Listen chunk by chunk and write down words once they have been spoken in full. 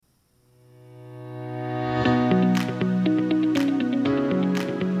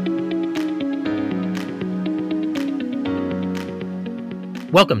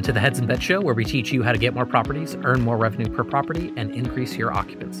Welcome to the Heads and Bets Show, where we teach you how to get more properties, earn more revenue per property, and increase your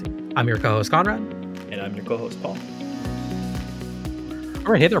occupancy. I'm your co-host, Conrad. And I'm your co-host, Paul.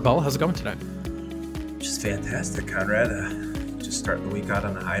 All right, hey there, Paul. How's it going today? Just fantastic, Conrad. Just starting the week out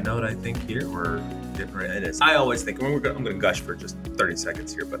on a high note, I think, here. We're getting ready. It is. I always think, I'm going to gush for just 30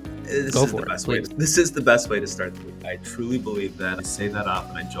 seconds here, but this is the best way to start the week. I truly believe that. I say that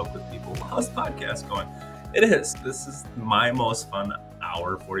often. I joke with people, well, how's the podcast going? It is. This is my most fun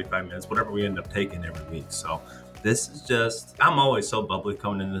hour, 45 minutes, whatever we end up taking every week. So this is just, I'm always so bubbly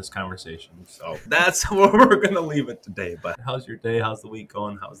coming into this conversation. So that's where we're going to leave it today. But how's your day? How's the week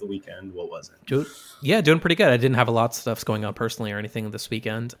going? How's the weekend? What was it? Doing pretty good. I didn't have a lot of stuff going on personally or anything this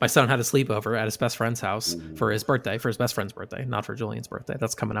weekend. My son had a sleepover at his best friend's house for his birthday, for his best friend's birthday, not for Julian's birthday.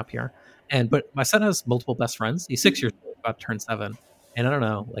 That's coming up here. But my son has multiple best friends. He's 6 years old, about to turn 7. And I don't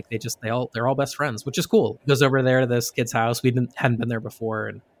know, like they're all best friends, which is cool. He goes over there to this kid's house. Hadn't been there before,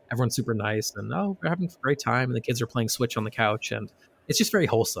 and everyone's super nice. And we're having a great time. And the kids are playing Switch on the couch, and it's just very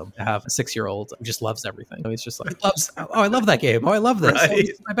wholesome to have a 6-year-old who just loves everything. He's just like, I love that game. Oh, I love this. Right. Oh,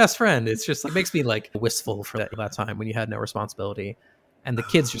 he's my best friend. It's just it makes me like wistful for that time when you had no responsibility. And the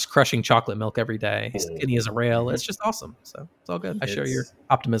kid's just crushing chocolate milk every day. He's skinny as a rail. It's just awesome. So it's all good. I share your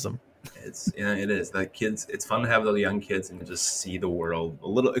optimism. It is. The kids, it's fun to have those young kids and just see the world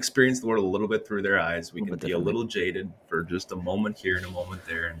experience the world a little bit through their eyes. We can be a little jaded for just a moment here and a moment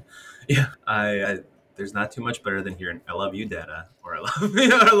there. And yeah, I there's not too much better than hearing, I love you, Dada, or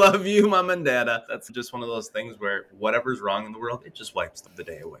I love you, Mom and Dada. That's just one of those things where whatever's wrong in the world, it just wipes the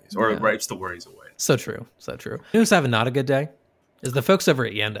day away, or it wipes the worries away. So true. You know who's having not a good day? Is the folks over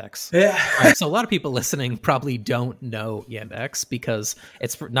at Yandex. Yeah. Right, so a lot of people listening probably don't know Yandex because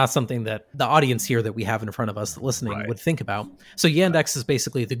it's not something that the audience here that we have in front of us listening would think about. So Yandex is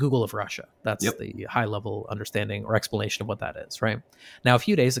basically the Google of Russia. That's the high level understanding or explanation of what that is, right? Now, a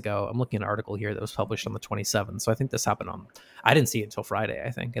few days ago, I'm looking at an article here that was published on the 27th. So I think this happened I didn't see it until Friday,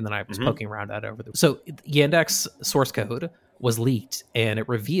 I think. And then I was poking around at it So Yandex source code was leaked, and it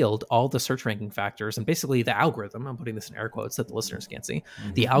revealed all the search ranking factors and basically the algorithm, I'm putting this in air quotes that the listeners can't see,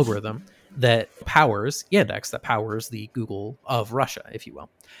 the algorithm that powers Yandex, that powers the Google of Russia, if you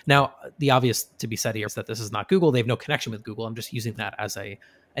will. Now, the obvious to be said here is that this is not Google. They have no connection with Google. I'm just using that as a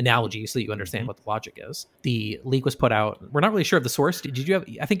analogy so that you understand what the logic is. The leak was put out. We're not really sure of the source. Did you have,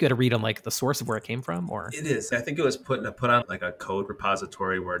 I think you had to read on like the source of where it came from, or? It is. I think it was put on like a code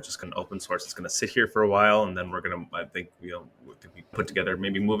repository where it's just going to open source. It's going to sit here for a while, and then we're going to, I think, we put together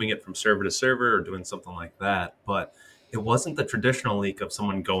maybe moving it from server to server or doing something like that. But it wasn't the traditional leak of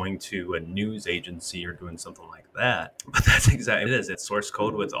someone going to a news agency or doing something like that. But that's exactly it is. It's source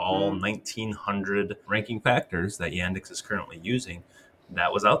code with all 1,900 ranking factors that Yandex is currently using.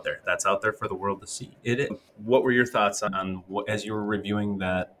 That was out there. That's out there for the world to see. What were your thoughts on as you were reviewing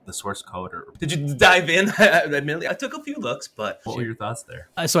the source code? Or did you dive in? Admittedly, I took a few looks, but what were your thoughts there?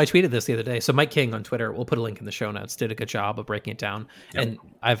 So I tweeted this the other day. So Mike King on Twitter, we'll put a link in the show notes, did a good job of breaking it down. Yep. And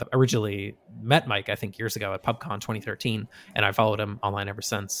I've originally met Mike, I think years ago at PubCon 2013, and I followed him online ever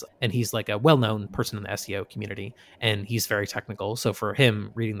since. And he's like a well-known person in the SEO community, and he's very technical. So for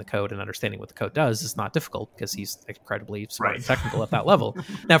him, reading the code and understanding what the code does is not difficult because he's incredibly smart and technical at that level.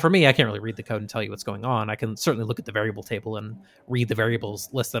 Now, for me, I can't really read the code and tell you what's going on. I can certainly look at the variable table and read the variables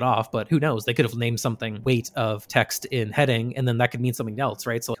listed off, but who knows? They could have named something weight of text in heading, and then that could mean something else,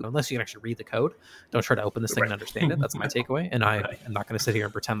 right? So unless you can actually read the code, don't try to open this thing and understand it. That's my takeaway. And I am not going to sit here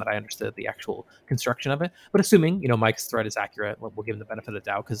and pretend that I understood the actual construction of it. But assuming, Mike's thread is accurate, we'll give him the benefit of the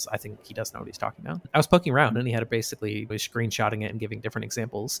doubt because I think he does know what he's talking about. I was poking around, and he had he was screenshotting it and giving different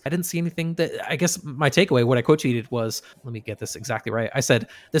examples. I didn't see anything that, I guess my takeaway, what I quote tweeted was, let me get this exactly right. I said,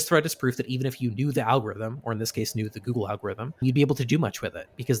 this thread is proof that even if you knew the algorithm, or in this case, knew the Google algorithm, you'd be able to do much with it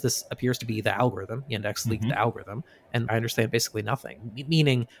because this appears to be the algorithm. Yandex leaked the algorithm, and I understand basically nothing.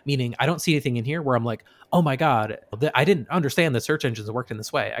 Meaning, I don't see anything in here where I'm like, oh my God, I didn't understand that search engines worked in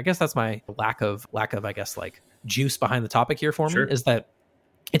this way. I guess that's my lack of, I guess, like juice behind the topic here for me, is that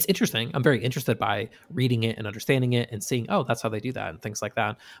it's interesting. I'm very interested by reading it and understanding it and seeing, oh, that's how they do that and things like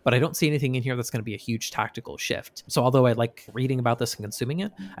that. But I don't see anything in here that's going to be a huge tactical shift. So although I like reading about this and consuming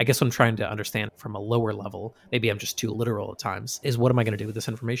it, I guess what I'm trying to understand from a lower level, maybe I'm just too literal at times, is what am I going to do with this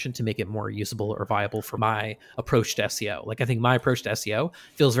information to make it more usable or viable for my approach to SEO? Like, I think my approach to SEO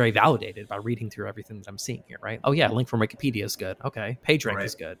feels very validated by reading through everything that I'm seeing here, right? Oh yeah, link from Wikipedia is good. Okay. PageRank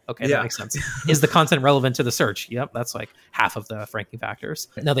is good. Okay, that makes sense. Is the content relevant to the search? Yep, that's like half of the ranking factors.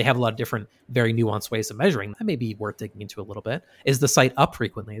 Now they have a lot of different, very nuanced ways of measuring. That may be worth digging into a little bit. Is the site up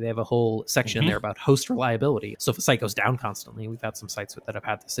frequently? They have a whole section in there about host reliability. So if a site goes down constantly, we've had some sites that have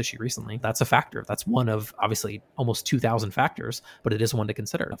had this issue recently. That's a factor. That's one of obviously almost 2,000 factors, but it is one to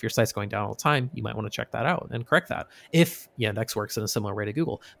consider. If your site's going down all the time, you might want to check that out and correct that if Yandex works in a similar way to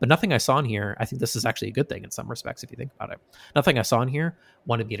Google. But nothing I saw in here, I think this is actually a good thing in some respects if you think about it. Nothing I saw in here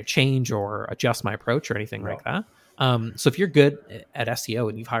wanted me to change or adjust my approach or anything like that. So if you're good at SEO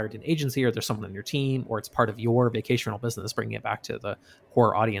and you've hired an agency or there's someone on your team or it's part of your vacational business, bringing it back to the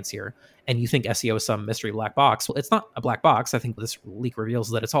core audience here, and you think SEO is some mystery black box, well, it's not a black box. I think this leak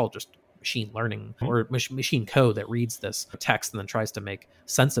reveals that it's all just machine learning or machine code that reads this text and then tries to make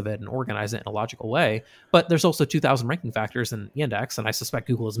sense of it and organize it in a logical way. But there's also 2,000 ranking factors in Yandex, and I suspect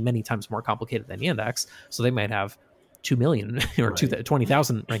Google is many times more complicated than Yandex, so they might have 2 million or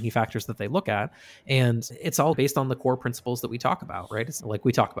 20,000 ranking factors that they look at. And it's all based on the core principles that we talk about, right? It's like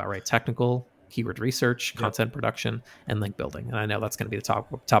we talk about, right? Technical, keyword research, content production, and link building. And I know that's going to be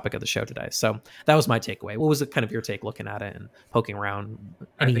the topic of the show today. So that was my takeaway. What was it kind of your take looking at it and poking around?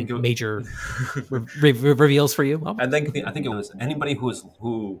 Any major reveals for you? Well, I think it was anybody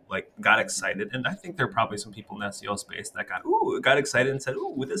who like got excited, and I think there are probably some people in the SEO space that got excited and said,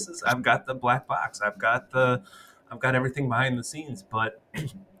 "Ooh, I've got the black box. I've got everything behind the scenes." But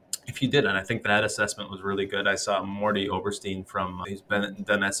if you did, and I think that assessment was really good. I saw Morty Oberstein he's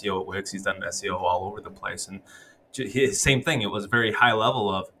done SEO at Wix. He's done SEO all over the place. And same thing. It was very high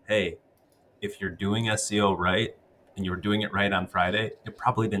level of, hey, if you're doing SEO right and you're doing it right on Friday, it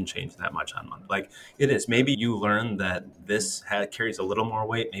probably didn't change that much on Monday. Like it is. Maybe you learned that this carries a little more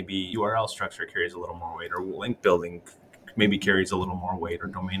weight. Maybe URL structure carries a little more weight, or link building maybe carries a little more weight, or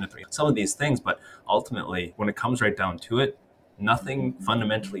domain authority, some of these things. But ultimately, when it comes right down to it, nothing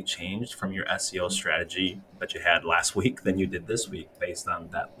fundamentally changed from your SEO strategy that you had last week than you did this week based on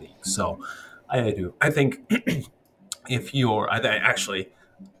that leak. So I think actually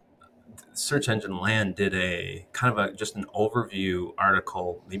Search Engine Land did a kind of just an overview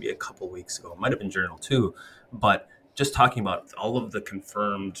article maybe a couple weeks ago. It might have been Journal too, but just talking about all of the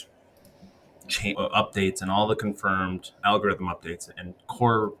confirmed updates and all the confirmed algorithm updates and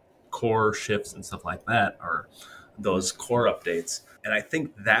core shifts and stuff like that, or those core updates. And I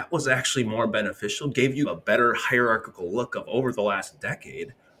think that was actually more beneficial, gave you a better hierarchical look of over the last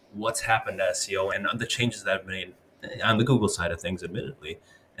decade, what's happened to SEO and the changes that have been made on the Google side of things, admittedly.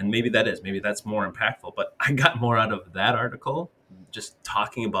 And maybe that's more impactful. But I got more out of that article just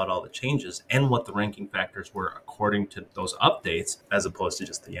talking about all the changes and what the ranking factors were according to those updates, as opposed to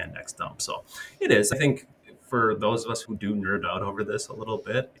just the Yandex dump. So it is, I think, for those of us who do nerd out over this a little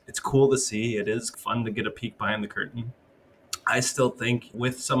bit, it's cool to see. It is fun to get a peek behind the curtain. I still think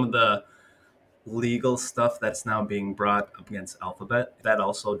with some of the legal stuff that's now being brought up against Alphabet, that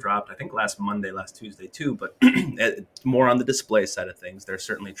also dropped, I think last Tuesday too, but more on the display side of things. They're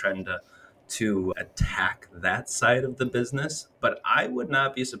certainly trying to attack that side of the business, but I would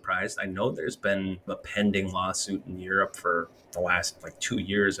not be surprised. I know there's been a pending lawsuit in Europe for the last 2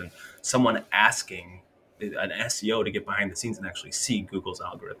 years, and someone asking an SEO to get behind the scenes and actually see Google's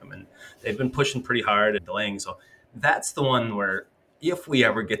algorithm, and they've been pushing pretty hard and delaying. So that's the one where if we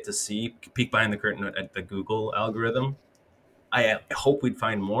ever get to peek behind the curtain at the Google algorithm, I hope we'd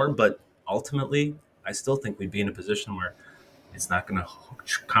find more, but ultimately I still think we'd be in a position where it's not going to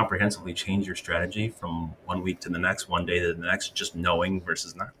comprehensively change your strategy from 1 week to the next, one day to the next, just knowing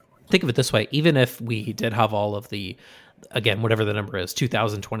versus not knowing. Think of it this way. Even if we did have all of the, again, whatever the number is,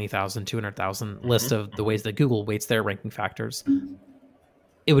 2,000, 20,000, 200,000 list of the ways that Google weights their ranking factors,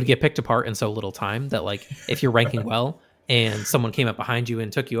 it would get picked apart in so little time that if you're ranking well and someone came up behind you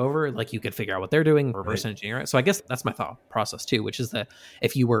and took you over, you could figure out what they're doing, reverse engineer it. So I guess that's my thought process too, which is that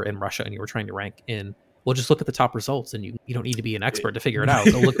if you were in Russia and you were trying to rank in, well, just look at the top results, and you don't need to be an expert to figure it out.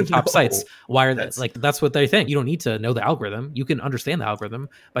 Go look at the top sites. Why are that? That's what they think. You don't need to know the algorithm. You can understand the algorithm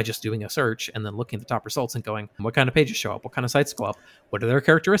by just doing a search and then looking at the top results and going, what kind of pages show up? What kind of sites go up? What are their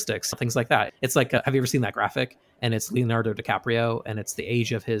characteristics? Things like that. It's have you ever seen that graphic? And it's Leonardo DiCaprio, and it's the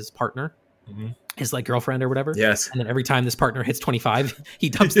age of his partner. His girlfriend or whatever. Yes. And then every time this partner hits 25, he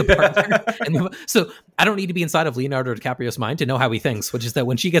dumps the partner. And so I don't need to be inside of Leonardo DiCaprio's mind to know how he thinks, which is that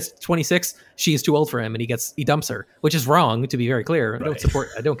when she gets 26, she is too old for him and he dumps her, which is wrong, to be very clear. Right.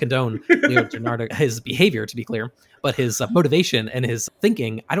 I don't condone Leonardo, his behavior, to be clear, but his motivation and his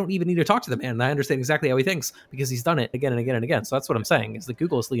thinking, I don't even need to talk to the man. And I understand exactly how he thinks because he's done it again and again and again. So that's what I'm saying is that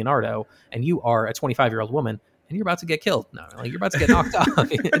Google is Leonardo and you are a 25-year-old woman and you're about to get killed. No, you're about to get knocked off.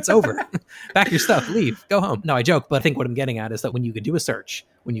 It's over. Pack your stuff, leave, go home. No, I joke, but I think what I'm getting at is that when you can do a search,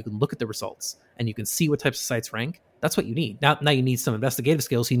 when you can look at the results and you can see what types of sites rank, That's what you need. Now you need some investigative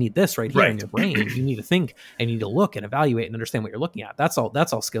skills. You need this right here in your brain. You need to think and you need to look and evaluate and understand what you're looking at. That's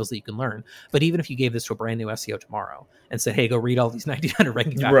all skills that you can learn. But even if you gave this to a brand new SEO tomorrow and said, hey, go read all these 1,900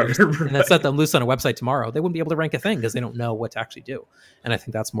 ranking factors and then set them loose on a website tomorrow, they wouldn't be able to rank a thing because they don't know what to actually do. And I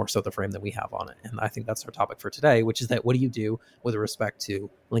think that's more so the frame that we have on it. And I think that's our topic for today, which is that what do you do with respect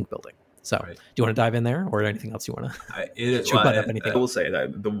to link building? So do you want to dive in there or anything else you want to? I will say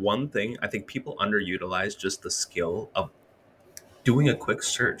that the one thing I think people underutilize just the skill of doing a quick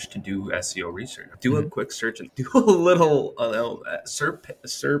search to do SEO research. Do a quick search and do a little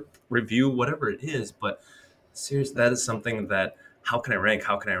SERP review, whatever it is. But seriously, that is something that how can I rank?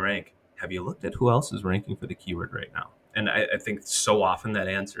 Have you looked at who else is ranking for the keyword right now? And I think so often that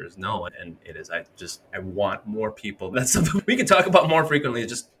answer is no. And it is, I want more people. That's something we can talk about more frequently.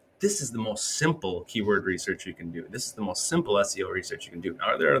 This is the most simple keyword research you can do. This is the most simple SEO research you can do. Now,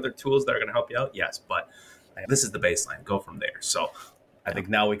 are there other tools that are going to help you out? Yes, but this is the baseline. Go from there. So I think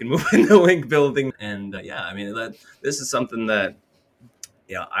now we can move into link building. And this is something that,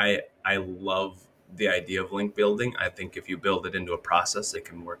 I love the idea of link building. I think if you build it into a process, it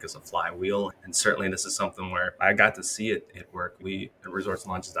can work as a flywheel. And certainly this is something where I got to see it at work. We at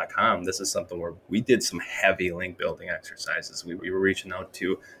resortslaunches.com, this is something where we did some heavy link building exercises. We were reaching out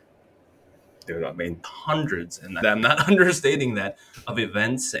to hundreds, and I'm not understating that, of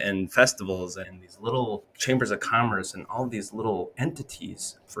events and festivals and these little chambers of commerce and all these little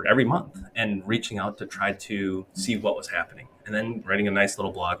entities for every month, and reaching out to try to see what was happening, and then writing a nice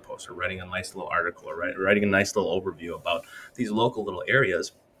little blog post or writing a nice little article or writing a nice little overview about these local little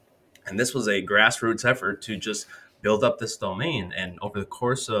areas. And this was a grassroots effort to just build up this domain. And over the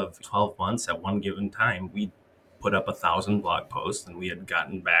course of 12 months at one given time, we put up 1,000 blog posts, and we had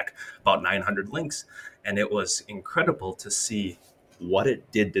gotten back about 900 links. And it was incredible to see what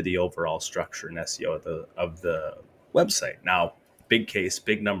it did to the overall structure and SEO of the website. Now, big case,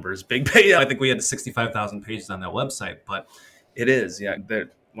 big numbers, big pay. I think we had 65,000 pages on that website, but it is,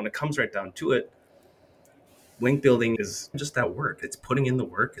 when it comes right down to it, link building is just that work. It's putting in the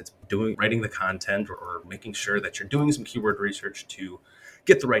work. It's writing the content or making sure that you're doing some keyword research to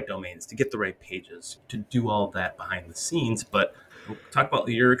get the right domains, to get the right pages, to do all that behind the scenes. But we'll talk about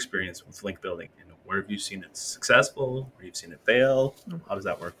your experience with link building. Where have you seen it successful? Where you've seen it fail? How does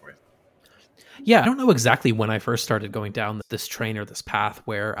that work for you? Yeah, I don't know exactly when I first started going down this train or this path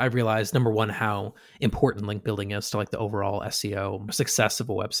where I realized, number one, how important link building is to like the overall SEO success of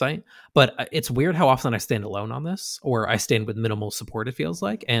a website. But it's weird how often I stand alone on this, or I stand with minimal support, it feels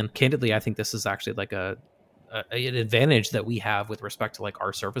like. And candidly, I think this is actually like an advantage that we have with respect to like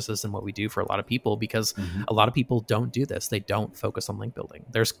our services and what we do for a lot of people, because a lot of people don't do this. They don't focus on link building.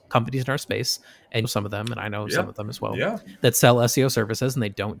 There's companies in our space, and some of them, and I know some of them as well, that sell SEO services and they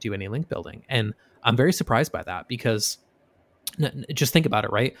don't do any link building. And I'm very surprised by that, because just think about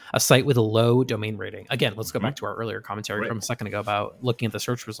it, right? A site with a low domain rating. Again, let's go back to our earlier commentary from a second ago about looking at the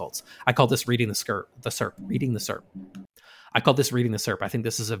search results. I call this reading the SERP. I call this reading the SERP. I think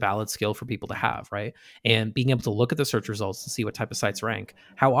this is a valid skill for people to have, right? And being able to look at the search results to see what type of sites rank.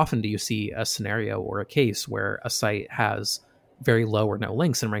 How often do you see a scenario or a case where a site has very low or no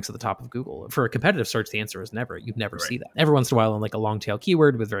links and ranks at the top of Google? For a competitive search, the answer is never. You'd never see that. Every once in a while, on like a long tail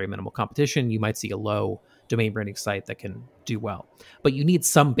keyword with very minimal competition, you might see a low domain rating site that can do well. But you need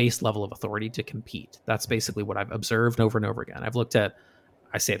some base level of authority to compete. That's basically what I've observed over and over again. I've looked at,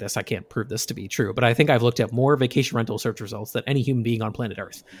 I say this, I can't prove this to be true, but I think I've looked at more vacation rental search results than any human being on planet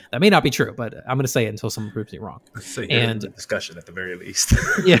Earth. That may not be true, but I'm going to say it until someone proves me wrong. So and the discussion at the very least.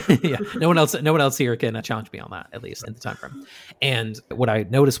 yeah. No one else here can challenge me on that, at least in the time frame. And what I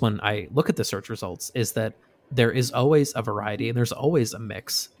notice when I look at the search results is that there is always a variety, and there's always a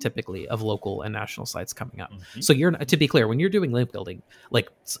mix, typically, of local and national sites coming up. So to be clear, when you're doing link building, like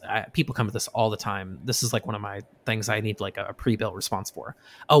people come to this all the time. This is like one of my things I need like a pre-built response for.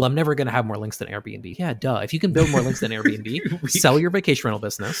 Oh, I'm never going to have more links than Airbnb. Yeah, duh. If you can build more links than Airbnb, sell your vacation rental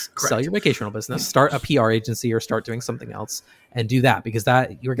business, start a PR agency or start doing something else and do that, because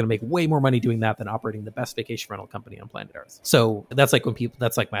that you're going to make way more money doing that than operating the best vacation rental company on planet Earth. So that's like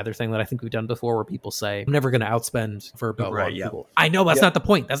that's like my other thing that I think we've done before, where people say, I'm never going to outspend Verbo on Google. I know that's not the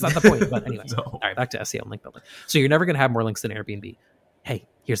point. That's not the point. But anyways, all right, back to SEO and link building. So you're never going to have more links than Airbnb. Hey,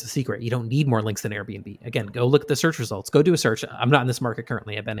 here's the secret. You don't need more links than Airbnb. Again, go look at the search results. Go do a search. I'm not in this market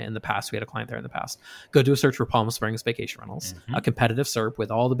currently. I've been in the past. We had a client there in the past. Go do a search for Palm Springs vacation rentals, a competitive SERP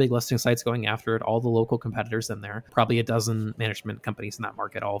with all the big listing sites going after it, all the local competitors in there, probably a dozen management companies in that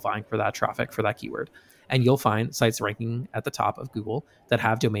market, all vying for that traffic, for that keyword. And you'll find sites ranking at the top of Google that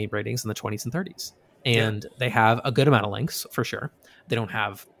have domain ratings in the 20s and 30s. and they have a good amount of links for sure. They don't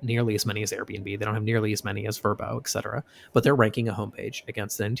have nearly as many as Airbnb. They don't have nearly as many as Vrbo, etc. But they're ranking a homepage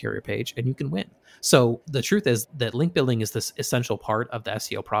against an interior page, and you can win. So the truth is that link building is this essential part of the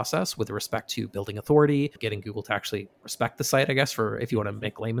SEO process with respect to building authority, getting Google to actually respect the site, I guess, for if you want to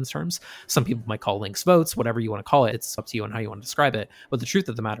make layman's terms. Some people might call links votes, whatever you want to call it. It's up to you on how you want to describe it. But the truth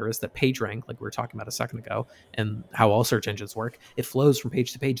of the matter is that PageRank, like we were talking about a second ago, and how all search engines work, it flows from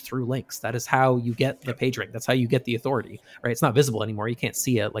page to page through links. That is how you get the PageRank. That's how you get the authority, right? It's not visible anymore. You can't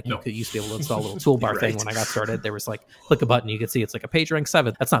see it like you could used to be able to install a little toolbar thing when I got started. There was like, click a button, you could see it's like a PageRank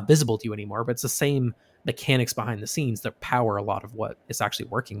 7. That's not visible to you anymore, but it's the same mechanics behind the scenes that power a lot of what is actually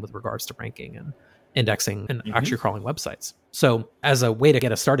working with regards to ranking and indexing and actually crawling websites. So as a way to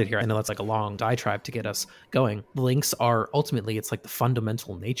get us started here, I know that's like a long diatribe to get us going. Links are ultimately, it's like the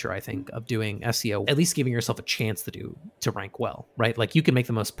fundamental nature, I think, of doing SEO, at least giving yourself a chance to rank well, right? Like you can make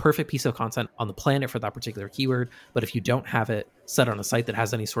the most perfect piece of content on the planet for that particular keyword, but if you don't have it set on a site that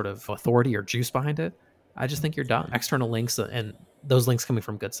has any sort of authority or juice behind it, I just think you're done. External links and those links coming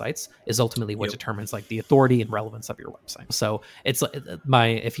from good sites is ultimately what determines like the authority and relevance of your website. So it's like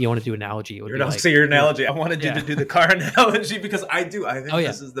if you want to do analogy, it would be like, your analogy. I wanted you to do the car analogy because I think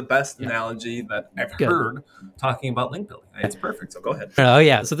this is the best analogy that I've heard talking about link building. It's perfect. So go ahead. Oh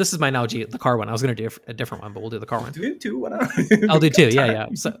yeah. So this is my analogy, the car one. I was going to do a different one, but we'll do the car one. Do two. I'll do two. Yeah.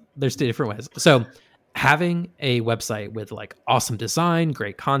 So there's two different ways. So having a website with like awesome design,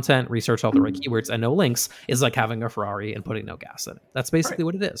 great content, research all the right keywords, and no links is like having a Ferrari and putting no gas in it. That's basically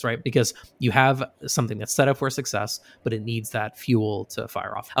what it is, right? Because you have something that's set up for success, but it needs that fuel to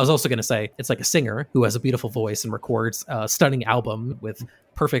fire off. I was also going to say it's like a singer who has a beautiful voice and records a stunning album with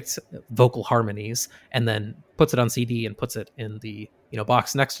perfect vocal harmonies and then puts it on CD and puts it in the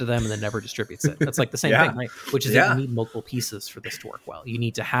box next to them and then never distributes it. That's like the same thing, right? Which is that you need multiple pieces for this to work well. You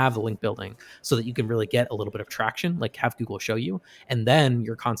need to have the link building so that you can really get a little bit of traction, like have Google show you, and then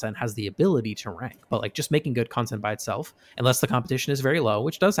your content has the ability to rank. But like just making good content by itself, unless the competition is very low,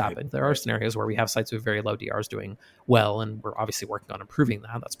 which does happen. There are scenarios where we have sites with very low DRs doing well, and we're obviously working on improving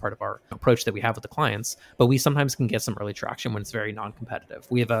that. That's part of our approach that we have with the clients. But we sometimes can get some early traction when it's very non-competitive.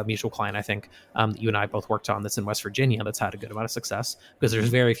 We have a mutual client, I think, that you and I both worked on that's in West Virginia that's had a good amount of success because there's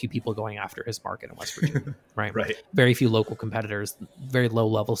very few people going after his market in West Virginia, right? Very few local competitors, very low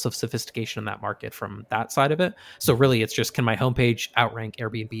levels of sophistication in that market from that side of it. So really it's just, can my homepage outrank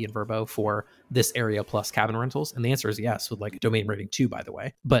Airbnb and Vrbo for this area plus cabin rentals? And the answer is yes, with like domain rating 2, by the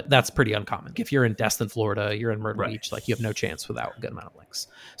way. But that's pretty uncommon. If you're in Destin, Florida, you're in Myrtle Beach, like you have no chance without a good amount of links.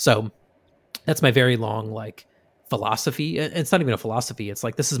 So that's my very long like philosophy. It's not even a philosophy. It's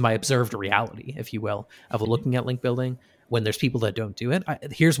like, this is my observed reality, if you will, of looking at link building. When there's people that don't do it,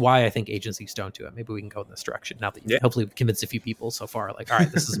 here's why I think agencies don't do it. Maybe we can go in this direction now that hopefully we've convinced a few people so far. Like, all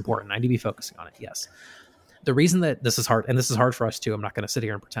right, this is important. I need to be focusing on it. Yes. The reason that this is hard, and this is hard for us too, I'm not going to sit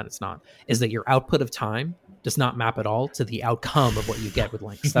here and pretend it's not, is that your output of time does not map at all to the outcome of what you get with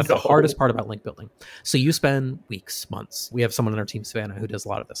links. That's the hardest part about link building. So you spend weeks, months. We have someone on our team, Savannah, who does a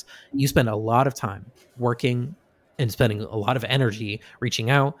lot of this. You spend a lot of time working and spending a lot of energy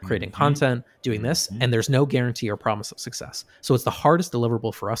reaching out, creating content, doing this, and there's no guarantee or promise of success. So it's the hardest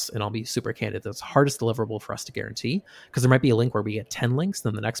deliverable for us, and I'll be super candid, it's the hardest deliverable for us to guarantee, because there might be a link where we get 10 links,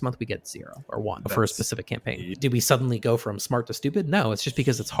 then the next month we get 0 or 1 for a specific campaign. Did we suddenly go from smart to stupid? No, it's just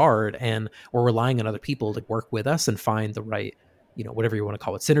because it's hard, and we're relying on other people to work with us and find the right, whatever you want to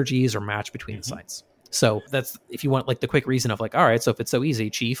call it, synergies or match between the sites. So that's, if you want like the quick reason of like, all right, so if it's so easy,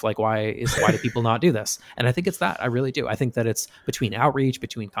 chief, like why do people not do this? And I think it's that. I really do. I think that it's between outreach,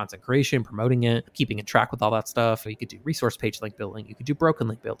 between content creation, promoting it, keeping in track with all that stuff. You could do resource page link building. You could do broken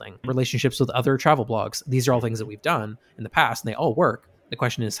link building, relationships with other travel blogs. These are all things that we've done in the past and they all work. The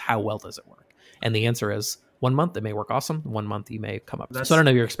question is, how well does it work? And the answer is, 1 month it may work awesome, 1 month you may come up. So I don't know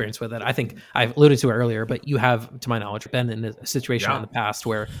your experience with it. I think I've alluded to it earlier, but you have, to my knowledge, been in a situation in the past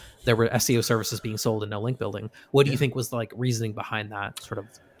where there were SEO services being sold and no link building. What do you think was like reasoning behind that sort of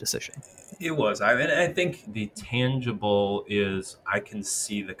decision? It was. I think the tangible is I can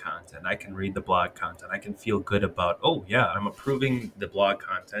see the content. I can read the blog content. I can feel good about, I'm approving the blog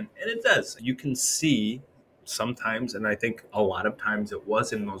content. And it does. You can see sometimes, and I think a lot of times it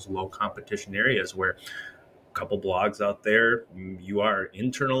was in those low competition areas where couple blogs out there,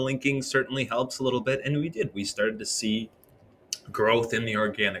 internal linking certainly helps a little bit. And we started to see growth in the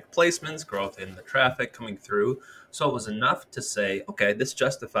organic placements, growth in the traffic coming through. So it was enough to say, okay, this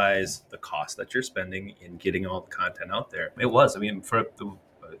justifies the cost that you're spending in getting all the content out there. It was,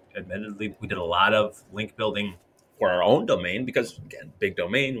 admittedly, we did a lot of link building for our own domain because, again, big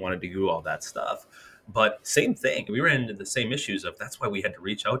domain, wanted to do all that stuff. But same thing, we ran into the same issues of, that's why we had to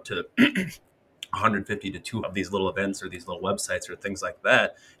reach out to 150 to 2 of these little events or these little websites or things like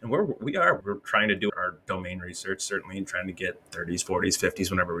that. And we're trying to do our domain research, certainly, and trying to get 30s, 40s,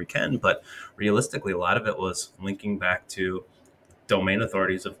 50s whenever we can. But realistically, a lot of it was linking back to domain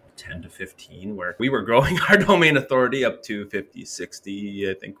authorities of 10 to 15, where we were growing our domain authority up to 50, 60,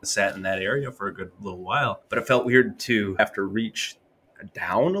 I think, sat in that area for a good little while. But it felt weird to have to reach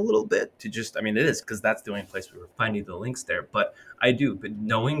down a little bit to just, I mean, it is, because that's the only place we were finding the links there. But I think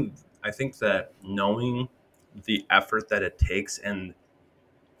that knowing the effort that it takes and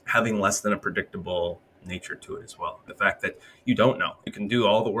having less than a predictable nature to it as well. The fact that you don't know. You can do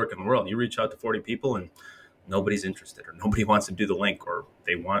all the work in the world. You reach out to 40 people and nobody's interested, or nobody wants to do the link, or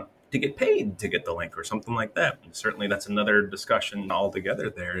they want to get paid to get the link or something like that. And certainly that's another discussion altogether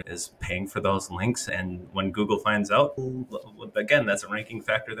there, is paying for those links. And when Google finds out, again, that's a ranking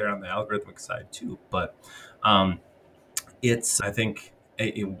factor there on the algorithmic side too. But I think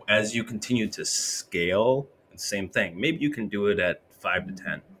as you continue to scale, same thing. Maybe you can do it at 5 to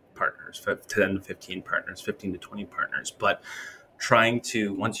 10 partners, 10 to 15 partners, 15 to 20 partners. But trying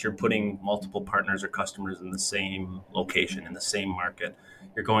to, once you're putting multiple partners or customers in the same location, in the same market,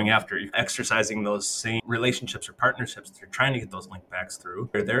 you're exercising those same relationships or partnerships. You're trying to get those link backs through.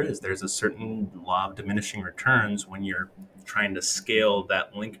 There's a certain law of diminishing returns when you're trying to scale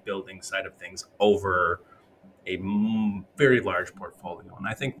that link building side of things over a very large portfolio. And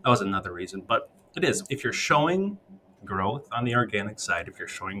I think that was another reason. But it is, if you're showing growth on the organic side, if you're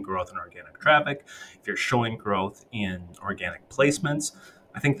showing growth in organic traffic, if you're showing growth in organic placements,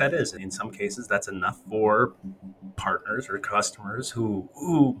 I think that is, in some cases, that's enough for partners or customers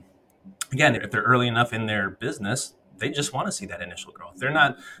who, again, if they're early enough in their business, they just want to see that initial growth. They're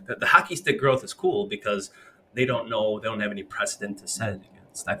not, the hockey stick growth is cool because they don't have any precedent to set it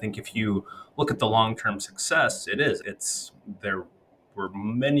against. I think if you look at the long-term success, there were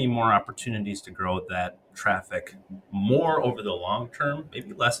many more opportunities to grow that traffic more over the long term,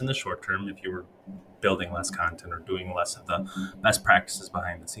 maybe less in the short term if you were building less content or doing less of the best practices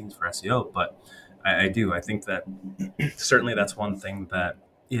behind the scenes for SEO. But I think that certainly that's one thing that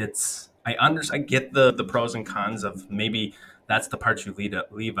I get the pros and cons of, maybe that's the part you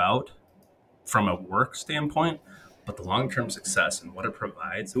leave out from a work standpoint. But the long-term success and what it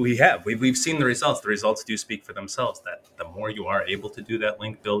provides, we've seen the results. The results do speak for themselves, that the more you are able to do that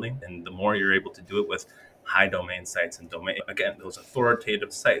link building, and the more you're able to do it with high domain sites and those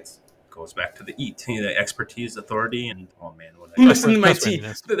authoritative sites, goes back to the the expertise, authority, and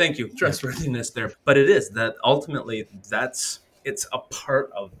thank you, trustworthiness there. But it is that ultimately it's a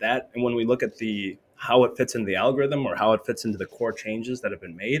part of that. And when we look at how it fits in the algorithm, or how it fits into the core changes that have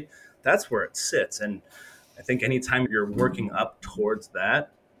been made, that's where it sits. And I think anytime you're working up towards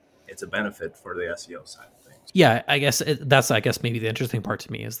that, it's a benefit for the SEO side of things. Yeah, I guess that's maybe the interesting part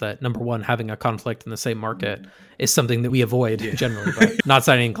to me, is that, number one, having a conflict in the same market is something that we avoid generally, but not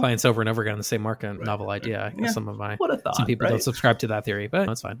signing clients over and over again in the same market. Right. Novel idea. I guess some people don't subscribe to that theory, but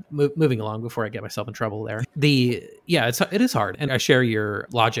that's fine. Moving along before I get myself in trouble there. It is hard. And I share your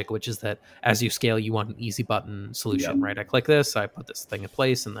logic, which is that as you scale, you want an easy button solution, right? I click this, I put this thing in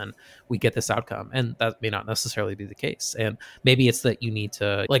place, and then we get this outcome. And that may not necessarily be the case. And maybe it's that you need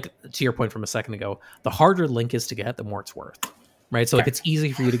to, like, to your point from a second ago, the harder link is to get, the more it's worth. Right. So if it's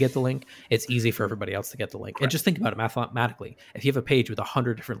easy for you to get the link, it's easy for everybody else to get the link. Correct. And just think about it mathematically. If you have a page with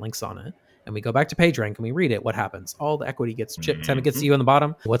 100 different links on it, and we go back to PageRank and we read it, what happens? All the equity gets chipped, and it gets to you on the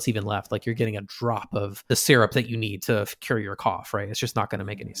bottom. What's even left? Like, you're getting a drop of the syrup that you need to cure your cough, right? It's just not going to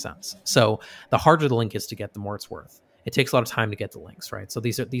make any sense. So the harder the link is to get, the more it's worth. It takes a lot of time to get the links, right? So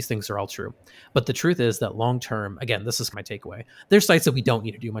these things are all true. But the truth is that long term, again, this is my takeaway. There's sites that we don't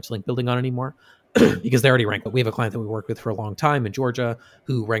need to do much link building on anymore because they already rank. But we have a client that we worked with for a long time in Georgia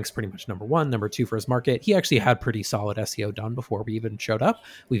who ranks pretty much number 1, number 2 for his market. He actually had pretty solid SEO done before we even showed up.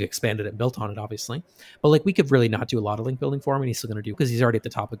 We've expanded it and built on it, obviously. But like, we could really not do a lot of link building for him, and he's still going to do, because he's already at the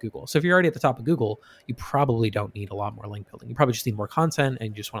top of Google. So if you're already at the top of Google, you probably don't need a lot more link building. You probably just need more content, and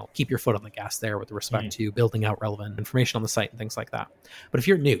you just want to keep your foot on the gas there with respect to building out relevant information on the site and things like that. But if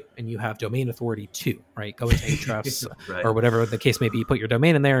you're new and you have domain authority 2, right, go into Ahrefs right, or whatever the case may be, you put your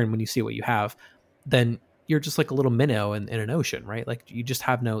domain in there, and when you see what you have, then you're just like a little minnow in an ocean, right? Like, you just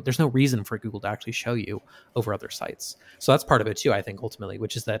have there's no reason for Google to actually show you over other sites. So that's part of it too, I think, ultimately,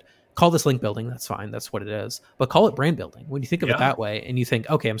 which is that call this link building. That's fine. That's what it is. But call it brand building. When you think of it that way and you think,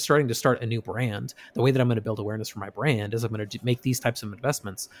 okay, I'm starting to start a new brand. The way that I'm going to build awareness for my brand is I'm going to make these types of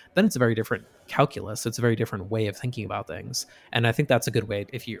investments. Then it's a very different calculus. It's a very different way of thinking about things. And I think that's a good way.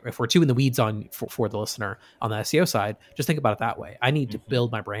 If we're too in the weeds for the listener on the SEO side, just think about it that way. I need to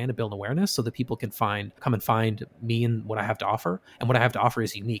build my brand and build awareness so that people can come and find me and what I have to offer. And what I have to offer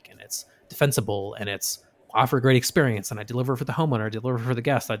is unique and it's defensible and it's offer a great experience, and I deliver for the homeowner, I deliver for the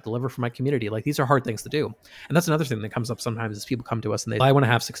guest, I deliver for my community. Like, these are hard things to do. And that's another thing that comes up sometimes is people come to us and I want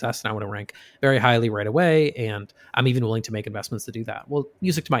to have success and I want to rank very highly right away. And I'm even willing to make investments to do that. Well,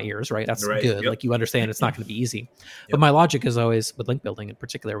 music to my ears, right? That's right. Good. Yep. Like, you understand it's not going to be easy. But my logic is always with link building in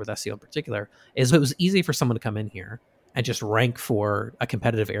particular, with SEO in particular, is if it was easy for someone to come in here and just rank for a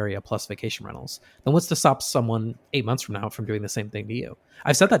competitive area plus vacation rentals, then what's to stop someone 8 months from now from doing the same thing to you?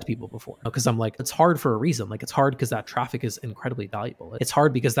 I've said that to people before because I'm like, it's hard for a reason. Like, it's hard because that traffic is incredibly valuable. It's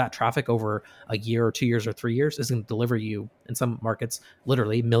hard because that traffic over a year or 2 years or 3 years is going to deliver you, in some markets,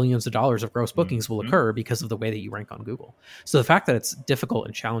 literally millions of dollars of gross bookings will occur because of the way that you rank on Google. So the fact that it's difficult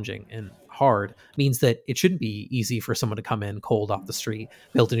and challenging and hard means that it shouldn't be easy for someone to come in cold off the street,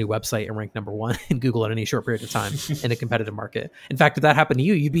 build a new website and rank number one in Google in any short period of time in a competitive market. In fact, if that happened to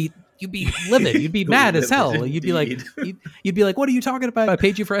you, you'd be livid. You'd be mad as hell. You'd be like, what are you talking about? I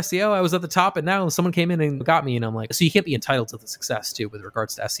paid you for SEO. I was at the top and now someone came in and got me. And I'm like, so you can't be entitled to the success too with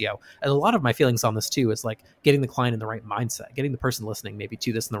regards to SEO. And a lot of my feelings on this too is like getting the client in the right mindset, getting the person listening maybe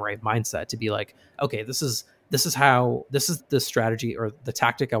to this in the right mindset to be like, okay, this is the strategy or the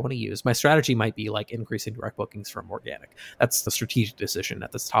tactic I want to use. My strategy might be like increasing direct bookings from organic. That's the strategic decision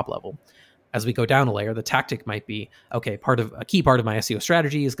at this top level. As we go down a layer, the tactic might be, okay, a key part of my SEO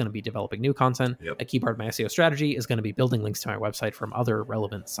strategy is going to be developing new content. Yep. A key part of my SEO strategy is going to be building links to my website from other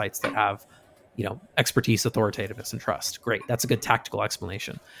relevant sites that have, expertise, authoritativeness, and trust. Great. That's a good tactical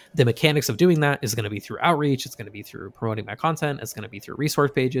explanation. The mechanics of doing that is going to be through outreach. It's going to be through promoting my content. It's going to be through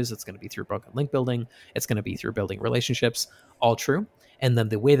resource pages. It's going to be through broken link building. It's going to be through building relationships. All true. And then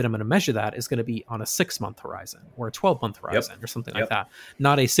the way that I'm going to measure that is going to be on a 6-month horizon or a 12-month horizon or something like that.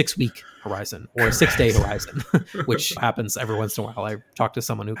 Not a 6-week horizon or a 6-day horizon, which happens every once in a while. I talked to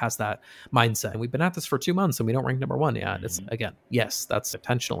someone who has that mindset. And we've been at this for 2 months and we don't rank number one yet. It's, again, yes, that's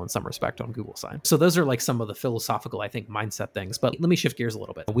intentional in some respect on Google side. So those are like some of the philosophical, I think, mindset things. But let me shift gears a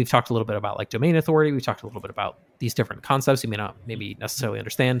little bit. We've talked a little bit about like domain authority. We've talked a little bit about these different concepts you may not maybe necessarily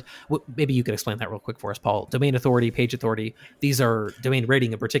understand. Maybe you could explain that real quick for us, Paul. Domain authority, page authority. These are domain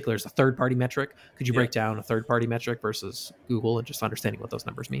rating in particular is a third-party metric. Could you break down a third-party metric versus Google and just understanding what those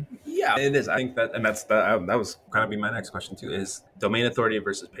numbers mean? Yeah, it is. I think that, and that was kind of be my next question too, is domain authority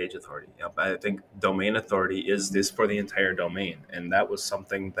versus page authority. Yep. I think domain authority is this for the entire domain. And that was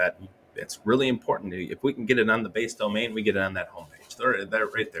something that it's really important. If we can get it on the base domain, we get it on that homepage. They're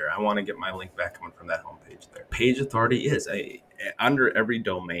right there. I want to get my link back coming from that homepage there. Page authority is under every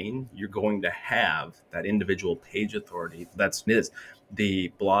domain, you're going to have that individual page authority. That's it is. The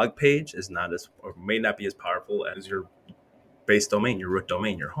blog page is not as, or may not be as powerful as your base domain, your root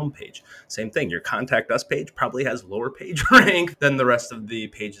domain, your homepage. Same thing. Your contact us page probably has lower page rank than the rest of the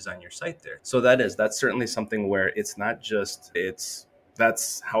pages on your site there. So that's certainly something where it's not just,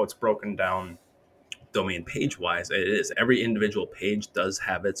 that's how it's broken down domain page wise. It is every individual page does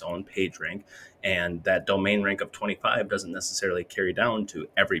have its own page rank, and that domain rank of 25 doesn't necessarily carry down to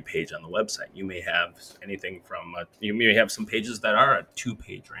every page on the website. You may have anything from you may have some pages that are a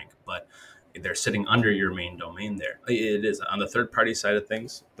 2-page rank, but they're sitting under your main domain there. It is on the third party side of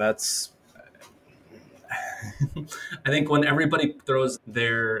things. That's I think when everybody throws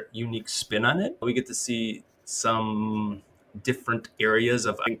their unique spin on it, we get to see some different areas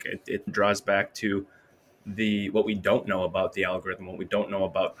of, I think it draws back to what we don't know about the algorithm, what we don't know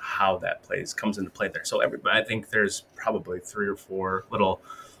about how that comes into play there. So I think there's probably 3 or 4 little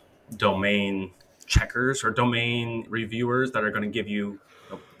domain checkers or domain reviewers that are going to give you,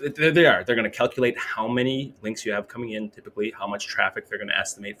 they're going to calculate how many links you have coming in, typically how much traffic they're going to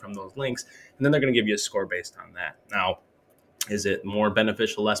estimate from those links, and then they're going to give you a score based on that. Now, is it more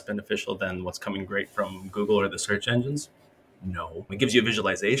beneficial, less beneficial than what's coming great from Google or the search engines? No. It gives you a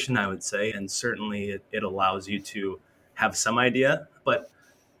visualization, I would say, and certainly it allows you to have some idea, but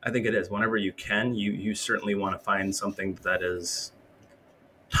I think it is. Whenever you can, you certainly want to find something that is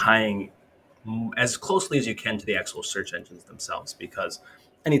tying as closely as you can to the actual search engines themselves, because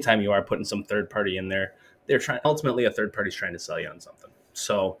anytime you are putting some third party in there, ultimately a third party is trying to sell you on something.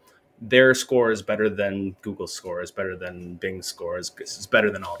 So their score is better than Google's score, is better than Bing's score, is better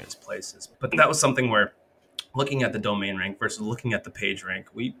than all these places. But that was something where, looking at the domain rank versus looking at the page rank,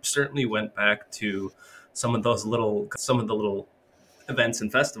 we certainly went back to some of the little events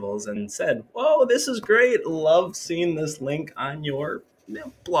and festivals and said, "Whoa, this is great. Love seeing this link on your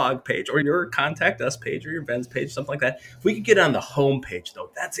blog page or your contact us page or your events page, something like that." If we could get on the home page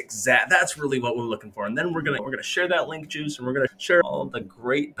though, that's really what we're looking for. And then we're gonna share that link juice, and we're gonna share all the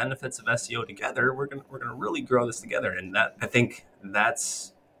great benefits of SEO together. We're gonna really grow this together. And that, I think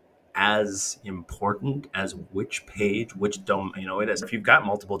that's as important as which page, which domain, it is. If you've got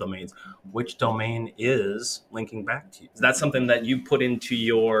multiple domains, which domain is linking back to you? That's something that you put into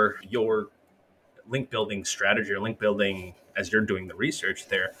your link building strategy or link building as you're doing the research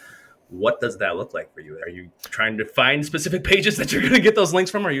there. What does that look like for you? Are you trying to find specific pages that you're going to get those links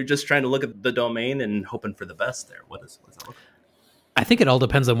from? Or are you just trying to look at the domain and hoping for the best there? What does that look like? I think it all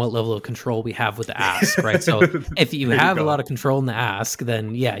depends on what level of control we have with the ask, right? So if you have a lot of control in the ask,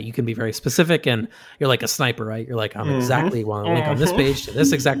 then yeah, you can be very specific and you're like a sniper, right? You're like, I'm exactly want to link on this page to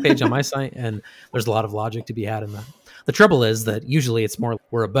this exact page on my site. And there's a lot of logic to be had in that. The trouble is that usually it's more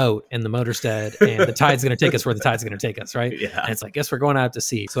we're a boat in the motorstead and the tide's going to take us where the tide's going to take us, right? Yeah. And it's like, guess we're going out to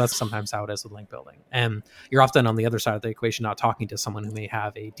sea. So that's sometimes how it is with link building. And you're often on the other side of the equation, not talking to someone who may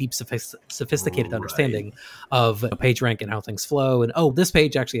have a deep, sophisticated understanding of page rank and how things flow. And, this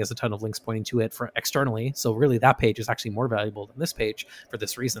page actually has a ton of links pointing to it for externally. So really that page is actually more valuable than this page for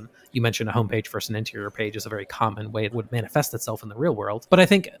this reason. You mentioned a homepage versus an interior page is a very common way it would manifest itself in the real world. But I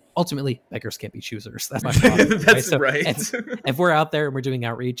think ultimately beggars can't be choosers. That's my problem. That's right. If we're out there and we're doing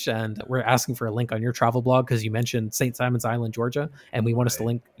outreach and we're asking for a link on your travel blog because you mentioned St. Simons Island, Georgia, and we want us to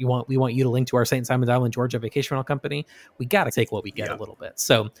link, we want you to link to our St. Simons Island, Georgia vacation rental company, we got to take what we get a little bit.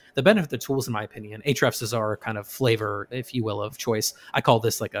 So the benefit of the tools, in my opinion, Ahrefs is our kind of flavor, if you will, of choice. I call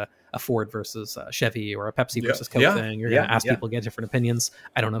this like a Ford versus Chevy or a Pepsi versus Coke thing. You're going to ask people to get different opinions.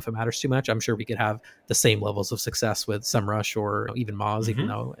 I don't know if it matters too much. I'm sure we could have the same levels of success with SEMrush or even Moz, even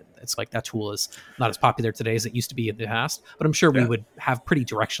though it's like that tool is not as popular today as it used to be in the past. But I'm sure we would have pretty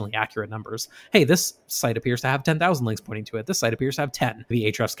directionally accurate numbers. Hey, this site appears to have 10,000 links pointing to it. This site appears to have 10.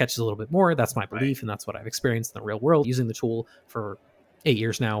 Maybe Ahrefs catches a little bit more. That's my belief, and that's what I've experienced in the real world using the tool for 8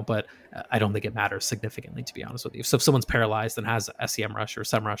 years now, but I don't think it matters significantly, to be honest with you. So if someone's paralyzed and has SEMrush or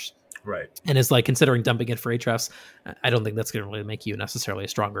SEMrush, and is like considering dumping it for Ahrefs, I don't think that's going to really make you necessarily a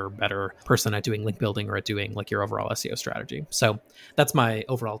stronger, better person at doing link building or at doing like your overall SEO strategy. So that's my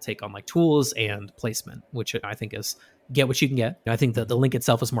overall take on like tools and placement, which I think is get what you can get. I think that the link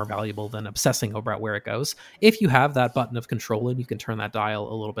itself is more valuable than obsessing over where it goes. If you have that button of control and you can turn that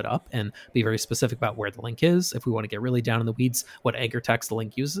dial a little bit up and be very specific about where the link is, if we want to get really down in the weeds, what anchor text the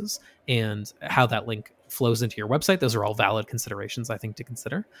link uses and how that link flows into your website, those are all valid considerations, I think, to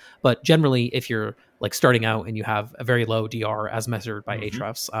consider. But generally, if you're like starting out and you have a very low DR as measured by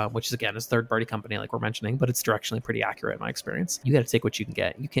Ahrefs, which is again is third-party company like we're mentioning, but it's directionally pretty accurate in my experience. You got to take what you can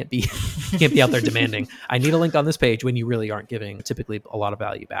get. You can't be out there demanding I need a link on this page when you really aren't giving typically a lot of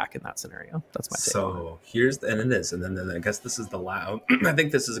value back in that scenario. That's my take. So and then I guess this is the last. I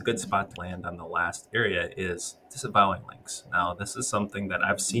think this is a good spot to land on the last area is disavowing links. Now, this is something that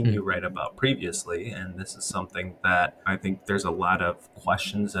I've seen you write about previously, and this is something that I think there's a lot of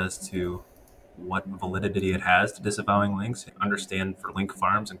questions as to what validity it has to disavowing links. I understand for link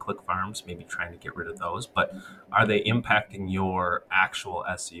farms and click farms, maybe trying to get rid of those, but are they impacting your actual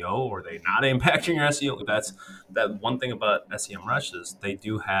SEO or are they not impacting your SEO? That's that one thing about SEMrush is they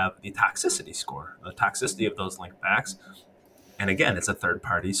do have the toxicity score, the toxicity of those link backs. And again, it's a third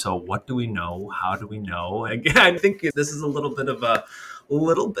party. So what do we know? How do we know? Again, I think this is a little bit of a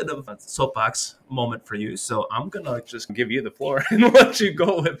soapbox moment for you. So I'm going to just give you the floor and let you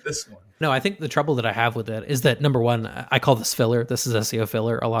go with this one. No, I think the trouble that I have with it is that, number one, I call this filler. This is SEO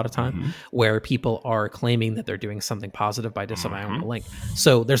filler a lot of time, where people are claiming that they're doing something positive by disavowing a link.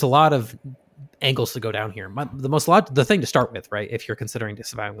 So there's a lot of angles to go down here. The thing to start with, right, if you're considering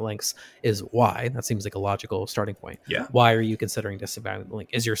disavowing links, is why. That seems like a logical starting point. Yeah. Why are you considering disavowing the link?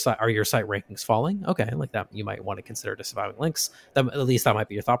 Are your site rankings falling? Okay, like that, you might want to consider disavowing links. At least that might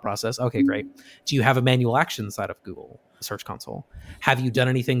be your thought process. Okay, great. Do you have a manual action side of Google Search Console? Have you done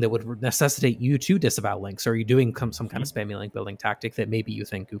anything that would necessitate you to disavow links? Or are you doing some kind of spammy link building tactic that maybe you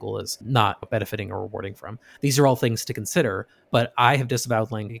think Google is not benefiting or rewarding from? These are all things to consider, but I have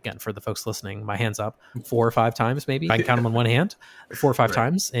disavowed link, again, for the folks listening, my hands up, 4 or 5 times maybe. I can count them on one hand, 4 or 5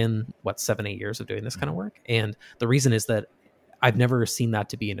 times in 7-8 years of doing this kind of work. And the reason is that I've never seen that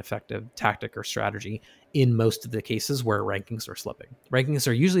to be an effective tactic or strategy in most of the cases where rankings are slipping. Rankings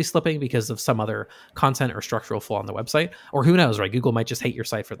are usually slipping because of some other content or structural flaw on the website, or who knows, right? Google might just hate your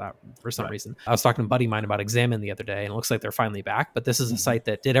site for some reason. I was talking to a buddy of mine about Examine the other day, and it looks like they're finally back, but this is a site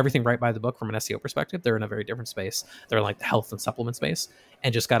that did everything right by the book from an SEO perspective. They're in a very different space. They're in like the health and supplement space,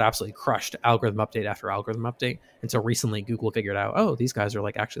 and just got absolutely crushed algorithm update after algorithm update until recently Google figured out, oh, these guys are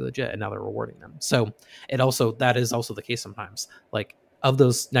like actually legit, and now they're rewarding them. So that is also the case sometimes. Like, of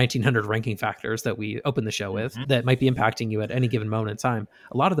those 1900 ranking factors that we open the show with that might be impacting you at any given moment in time,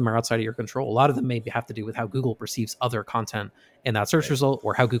 a lot of them are outside of your control. A lot of them maybe have to do with how Google perceives other content in that search result,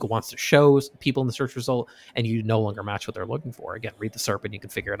 or how Google wants to show people in the search result, and you no longer match what they're looking for. Again, read the SERP and you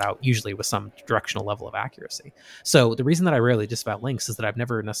can figure it out, usually with some directional level of accuracy. So the reason that I rarely disavow links is that I've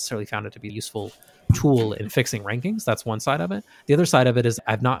never necessarily found it to be a useful tool in fixing rankings. That's one side of it. The other side of it is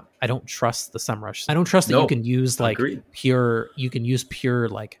I don't trust the SEMrush. I don't trust that you can use like pure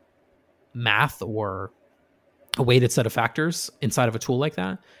like math or a weighted set of factors inside of a tool like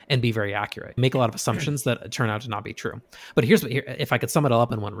that and be very accurate. Make a lot of assumptions that turn out to not be true. But if I could sum it all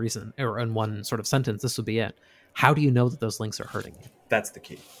up in one reason, or in one sort of sentence, this would be it. How do you know that those links are hurting you? That's the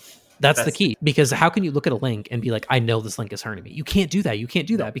key. That's the key. Because how can you look at a link and be like, I know this link is hurting me? You can't do that. You can't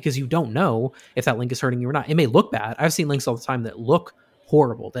do that because you don't know if that link is hurting you or not. It may look bad. I've seen links all the time that look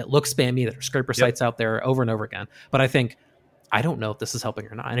horrible, that look spammy, that are scraper sites out there over and over again. But I don't know if this is helping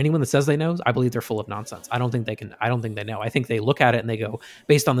or not. And anyone that says they know, I believe they're full of nonsense. I don't think they know. I think they look at it and they go,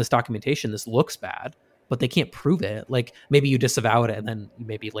 based on this documentation, this looks bad, but they can't prove it. Like, maybe you disavow it and then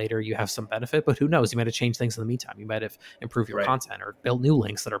maybe later you have some benefit, but who knows? You might have changed things in the meantime. You might have improved your content or built new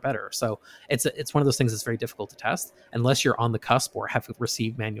links that are better. So it's one of those things that's very difficult to test unless you're on the cusp or have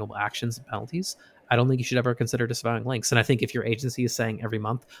received manual actions and penalties. I don't think you should ever consider disavowing links. And I think if your agency is saying every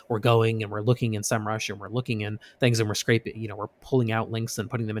month we're going and we're looking in SEMrush and we're looking in things and we're scraping, we're pulling out links and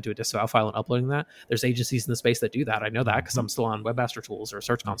putting them into a disavow file and uploading that, there's agencies in the space that do that. I know that because I'm still on Webmaster Tools or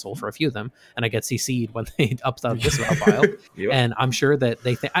Search Console for a few of them, and I get CC'd when they upload the disavow file. And I'm sure that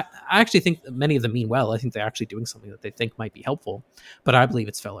they think, I actually think many of them mean well. I think they're actually doing something that they think might be helpful, but I believe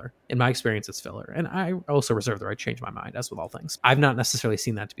it's filler. In my experience, it's filler. And I also reserve the right to change my mind, as with all things. I've not necessarily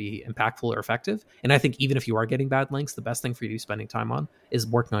seen that to be impactful or effective. And I think even if you are getting bad links, the best thing for you to be spending time on is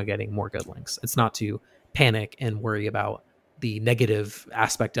working on getting more good links. It's not to panic and worry about the negative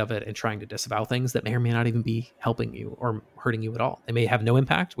aspect of it and trying to disavow things that may or may not even be helping you or hurting you at all. They may have no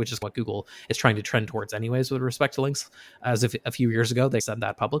impact, which is what Google is trying to trend towards anyways with respect to links. As if a few years ago, they said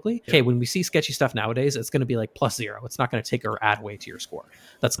that publicly. Okay, when we see sketchy stuff nowadays, it's going to be like +0. It's not going to take or add weight to your score.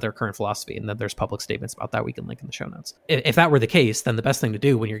 That's their current philosophy. And then there's public statements about that we can link in the show notes. If that were the case, then the best thing to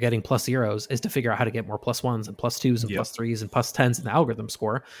do when you're getting +0s is to figure out how to get more +1s and +2s and +3s and +10s in the algorithm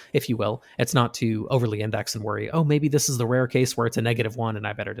score, if you will. It's not to overly index and worry, oh, maybe this is the rare case where it's a -1 and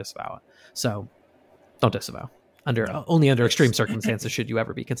I better disavow it. So don't disavow. Only under extreme circumstances should you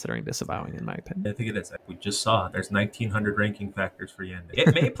ever be considering disavowing, in my opinion. I think it is. Like we just saw, there's 1,900 ranking factors for Yandex.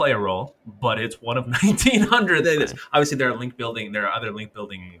 It may play a role, but it's one of 1,900. Obviously, there are other link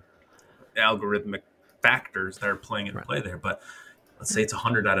building algorithmic factors that are playing in play there. But let's say it's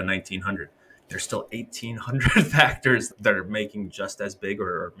 100 out of 1,900. There's still 1,800 factors that are making just as big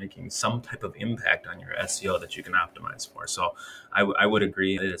or making some type of impact on your SEO that you can optimize for. So I would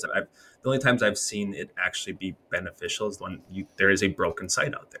agree. It is. The only times I've seen it actually be beneficial is when there is a broken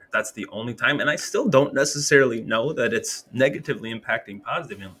site out there. That's the only time. And I still don't necessarily know that it's negatively impacting,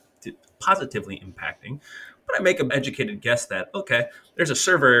 positively impacting. But I make an educated guess that, okay, there's a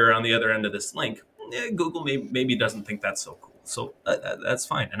server error on the other end of this link. Google maybe doesn't think that's so cool. So that's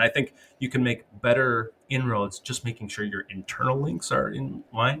fine. And I think you can make better inroads just making sure your internal links are in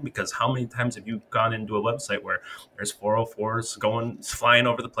line, because how many times have you gone into a website where there's 404s flying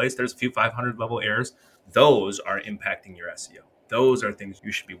over the place? There's a few 500 level errors. Those are impacting your SEO. Those are things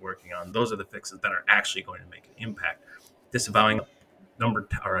you should be working on. Those are the fixes that are actually going to make an impact. Disavowing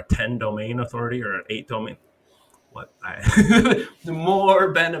a 10 domain authority or an 8 domain, the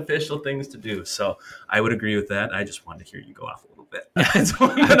more beneficial things to do. So I would agree with that. I just wanted to hear you go off a little bit.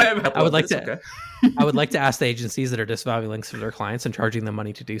 I would like to ask the agencies that are disavowing links for their clients and charging them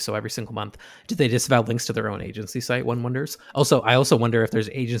money to do so every single month, do they disavow links to their own agency site? One wonders. I also wonder if there's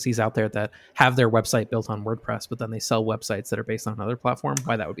agencies out there that have their website built on WordPress, but then they sell websites that are based on another platform.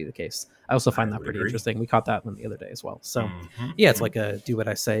 Why that would be the case. I also find that pretty interesting. We caught that one the other day as well. So it's like a do what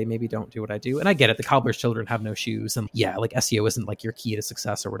I say, maybe don't do what I do. And I get it. The cobbler's children have no shoes. And like SEO isn't like your key to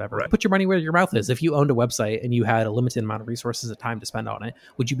success or whatever. Right. Put your money where your mouth is. If you owned a website and you had a limited amount of resources and time to spend on it,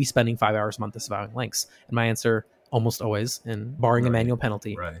 would you be spending 5 hours a month disavowing links? And my answer almost always, and barring a manual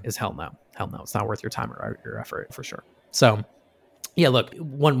penalty, is hell no. Hell no. It's not worth your time or your effort for sure. So Yeah, look,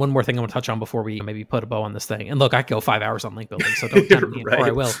 one more thing I want to touch on before we maybe put a bow on this thing. And look, I could go 5 hours on link building, so don't tempt me, or I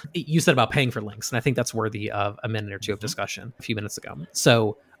Right. will. You said about paying for links, and I think that's worthy of a minute or two of discussion a few minutes ago.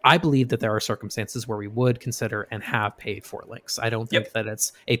 So I believe that there are circumstances where we would consider and have paid for links. I don't think that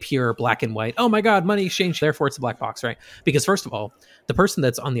it's a pure black and white, oh my God, money exchange, therefore it's a black box, right? Because first of all, the person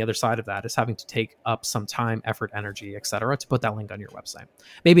that's on the other side of that is having to take up some time, effort, energy, etc., to put that link on your website.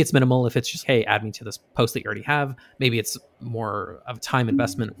 Maybe it's minimal if it's just, hey, add me to this post that you already have. Maybe it's more of a time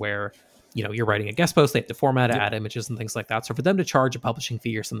investment where you're writing a guest post, they have to format it, add images and things like that. So for them to charge a publishing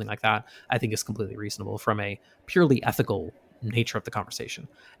fee or something like that, I think is completely reasonable from a purely ethical nature of the conversation.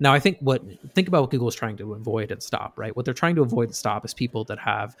 Now, think about what Google is trying to avoid and stop, right? What they're trying to avoid and stop is people that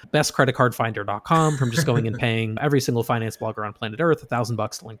have bestcreditcardfinder.com from just going and paying every single finance blogger on planet Earth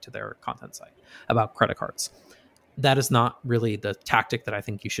 $1,000 to link to their content site about credit cards. That is not really the tactic that I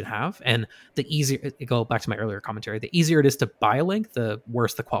think you should have. And the easier, go back to my earlier commentary, the easier it is to buy a link, the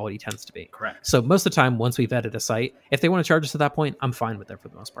worse the quality tends to be. Correct. So most of the time, once we've vetted a site, if they want to charge us at that point, I'm fine with it for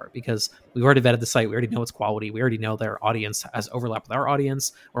the most part, because we've already vetted the site. We already know its quality. We already know their audience has overlap with our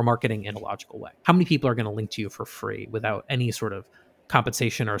audience. We're marketing in a logical way. How many people are going to link to you for free without any sort of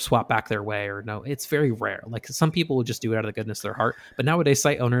compensation or swap back their way? Or no, it's very rare. Like, some people will just do it out of the goodness of their heart, but nowadays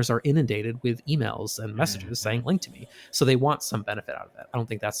site owners are inundated with emails and messages saying link to me, so they want some benefit out of that. I don't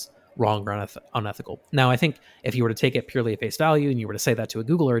think that's wrong or unethical. Now, I think if you were to take it purely at face value and you were to say that to a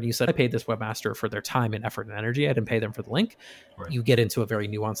Googler and you said, I paid this webmaster for their time and effort and energy, I didn't pay them for the link, you get into a very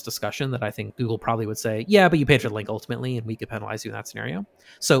nuanced discussion that I think Google probably would say, yeah, but you paid for the link ultimately, and we could penalize you in that scenario.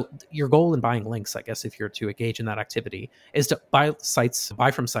 So your goal in buying links, I guess, if you're to engage in that activity, is to buy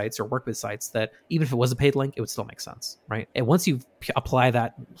from sites or work with sites that, even if it was a paid link, it would still make sense, right? And once you apply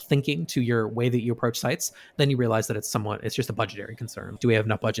that thinking to your way that you approach sites, then you realize that it's just a budgetary concern. Do we have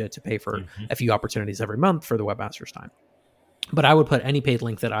enough budget to pay for a few opportunities every month for the webmaster's time? But I would put any paid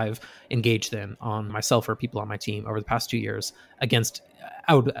link that I've engaged in on myself or people on my team over the past 2 years against,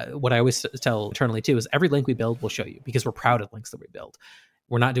 what I always tell internally too is every link we build, we'll show you, because we're proud of links that we build.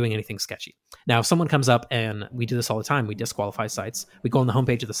 We're not doing anything sketchy. Now, if someone comes up, and we do this all the time, we disqualify sites. We go on the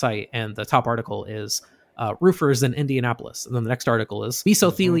homepage of the site, and the top article is roofers in Indianapolis. And then the next article is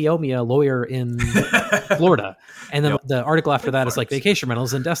mesothelioma lawyer in Florida. And then the article after that is like vacation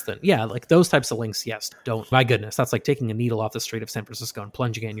rentals in Destin. Yeah, like those types of links, yes, don't. My goodness, that's like taking a needle off the street of San Francisco and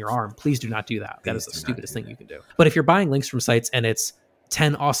plunging it in your arm. Please do not do that. That is the stupidest thing you can do. But if you're buying links from sites and it's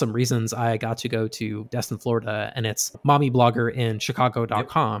 10 awesome reasons I got to go to Destin, Florida, and it's mommy blogger in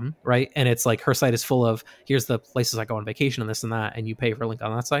Chicago.com, right? And it's like her site is full of, here's the places I go on vacation and this and that, and you pay for a link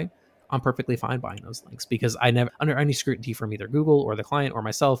on that site, I'm perfectly fine buying those links, because I never, under any scrutiny from either Google or the client or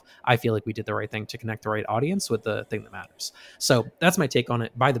myself, I feel like we did the right thing to connect the right audience with the thing that matters. So that's my take on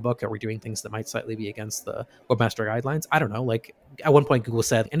it. Buy the book. Are we doing things that might slightly be against the webmaster guidelines? I don't know. Like, at one point, Google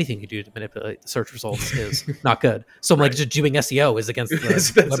said anything you do to manipulate the search results is not good. So I'm like, just doing SEO is against the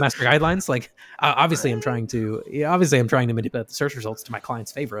webmaster guidelines. Like, obviously I'm trying to manipulate the search results to my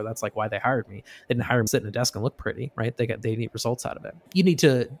client's favor. That's like why they hired me. They didn't hire me to sit in a desk and look pretty, right? They need results out of it. You need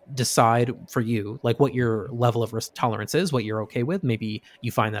to decide for you, like, what your level of risk tolerance is, what you're okay with. Maybe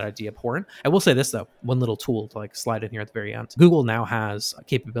you find that idea abhorrent. I will say this though, one little tool to like slide in here at the very end. Google now has a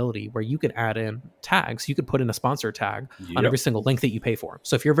capability where you could add in tags. You could put in a sponsor tag on every single link that you pay for.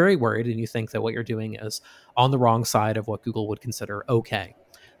 So if you're very worried and you think that what you're doing is on the wrong side of what Google would consider okay,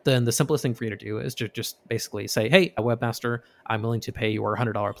 then the simplest thing for you to do is to just basically say, hey, a webmaster, I'm willing to pay your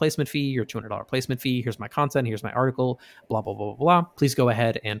 $100 placement fee, your $200 placement fee. Here's my content. Here's my article, blah, blah, blah, blah, blah. Please go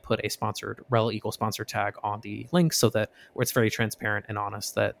ahead and put a sponsored rel equal sponsor tag on the link, so that where it's very transparent and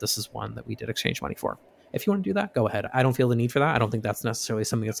honest that this is one that we did exchange money for. If you want to do that, go ahead. I don't feel the need for that. I don't think that's necessarily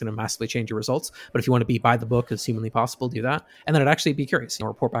something that's going to massively change your results. But if you want to be by the book as humanly possible, do that. And then I'd actually be curious.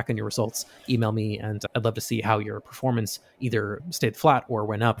 Report back on your results. Email me, and I'd love to see how your performance either stayed flat or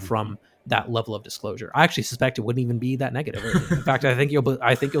went up from that level of disclosure. I actually suspect it wouldn't even be that negative. In fact, I think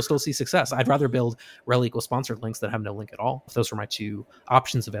you'll still see success. I'd rather build rel equal sponsored links that have no link at all, if those were my two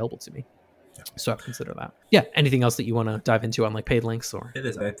options available to me. So I would consider that. Yeah. Anything else that you want to dive into on like paid links? Or it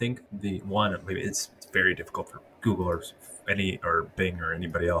is. I think it's very difficult for Google or Bing or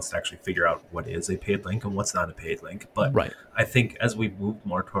anybody else to actually figure out what is a paid link and what's not a paid link. But right. I think as we move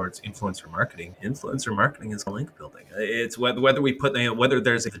more towards influencer marketing is link building. It's whether we put whether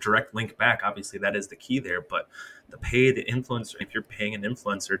there's a direct link back. Obviously, that is the key there. But the paid influencer, if you're paying an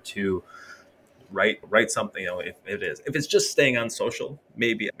influencer to write something, if it's just staying on social,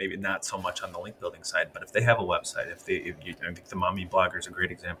 maybe not so much on the link building side. But if they have a website, I think the mommy blogger is a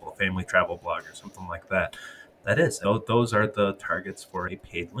great example, a family travel blogger, something like that. That is. Those are the targets for a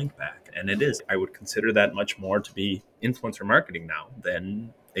paid link back. And it is. I would consider that much more to be influencer marketing now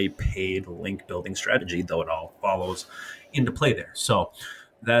than a paid link building strategy, though it all follows into play there. So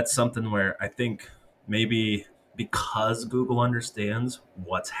that's something where I think maybe because Google understands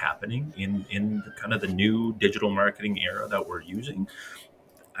what's happening in kind of the new digital marketing era that we're using,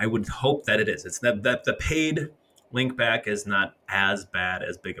 I would hope that it is. It's that the paid link back is not as bad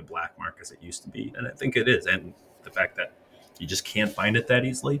as big a black mark as it used to be. And I think it is. And the fact that you just can't find it that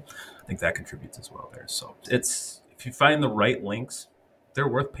easily, I think that contributes as well there. So it's, if you find the right links, they're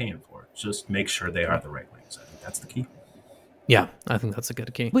worth paying for. Just make sure they are the right links. I think that's the key. Yeah, I think that's a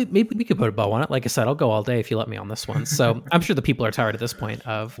good key. Maybe we could put a bow on it. Like I said, I'll go all day if you let me on this one. So I'm sure the people are tired at this point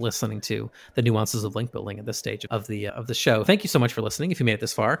of listening to the nuances of link building at this stage of the show. Thank you so much for listening. If you made it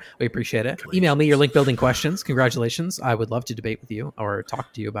this far, we appreciate it. Email me your link building questions. Congratulations. I would love to debate with you or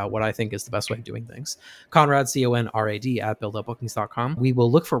talk to you about what I think is the best way of doing things. Conrad, CONRAD at buildupbookings.com. We will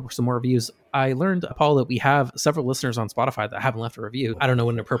look for some more reviews. I learned, Paul, that we have several listeners on Spotify that haven't left a review. I don't know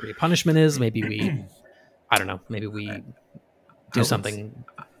what an appropriate punishment is. Maybe we do something.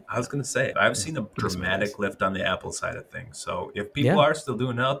 I was going to say, I've seen a dramatic lift on the Apple side of things. So if people are still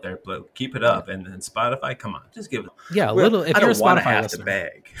doing it out there, but keep it up. And Spotify, come on, just give it. Yeah, a little. If you're a Spotify listener,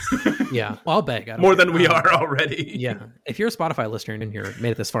 bag. Yeah, well, I'll beg. More than we are already. Yeah, if you're a Spotify listener and you're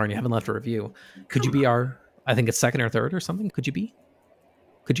made it this far and you haven't left a review, could you be our? I think it's second or third or something. Could you be?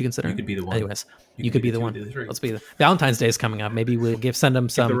 Could you consider? You could be the one. Anyways, you could be the one. Let's be the Valentine's Day is coming up. Maybe we'll send them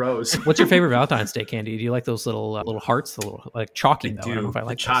some. The rose. What's your favorite Valentine's Day candy? Do you like those little hearts? The little like chalky. I though. do. I don't know if I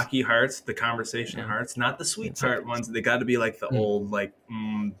like the chalky hearts, the conversation hearts, not the sweet tart ones. They got to be like the old, like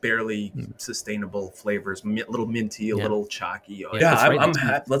barely sustainable flavors, little minty, a little chalky. Oh, yeah, I'm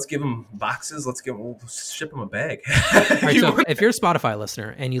happy. Let's give them boxes. We'll ship them a bag. Right, so if you're a Spotify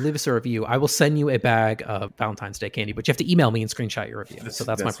listener and you leave us a review, I will send you a bag of Valentine's Day candy, but you have to email me and screenshot your review. So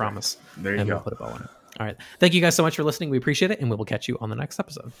that's my promise. There you go. We'll put a bow on it. All right. Thank you guys so much for listening. We appreciate it, and we will catch you on the next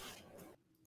episode.